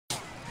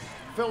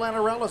Phil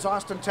Annarella's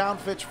Austintown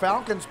Fitch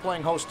Falcons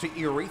playing host to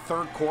Erie.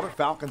 Third quarter,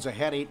 Falcons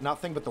ahead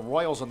 8-0, but the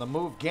Royals on the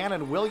move.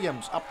 Gannon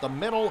Williams up the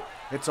middle.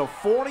 It's a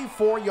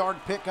 44-yard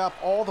pickup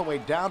all the way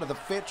down to the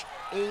Fitch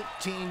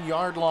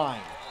 18-yard line.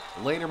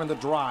 Later in the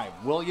drive,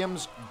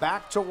 Williams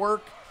back to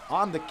work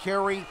on the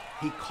carry.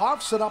 He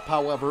coughs it up,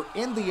 however,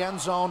 in the end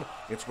zone.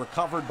 It's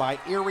recovered by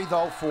Erie,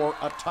 though, for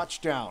a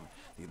touchdown.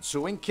 The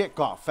ensuing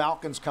kickoff,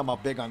 Falcons come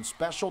up big on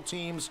special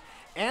teams.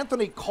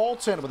 Anthony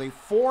Colton with a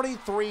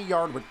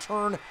 43-yard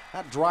return.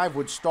 That drive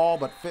would stall,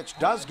 but Fitch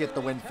does get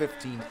the win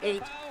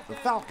 15-8. The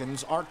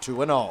Falcons are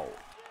 2-0.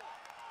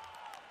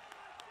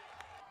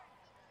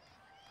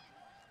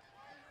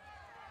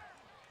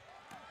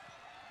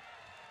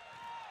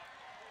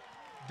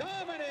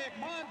 Dominic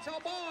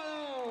Montalbano.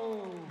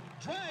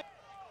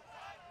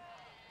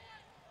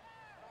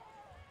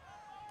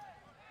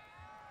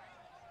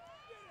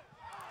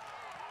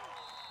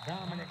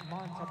 Dominic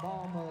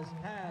Montalbano's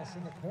pass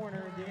in the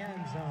corner of the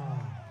end zone.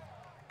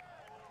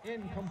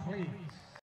 Incomplete.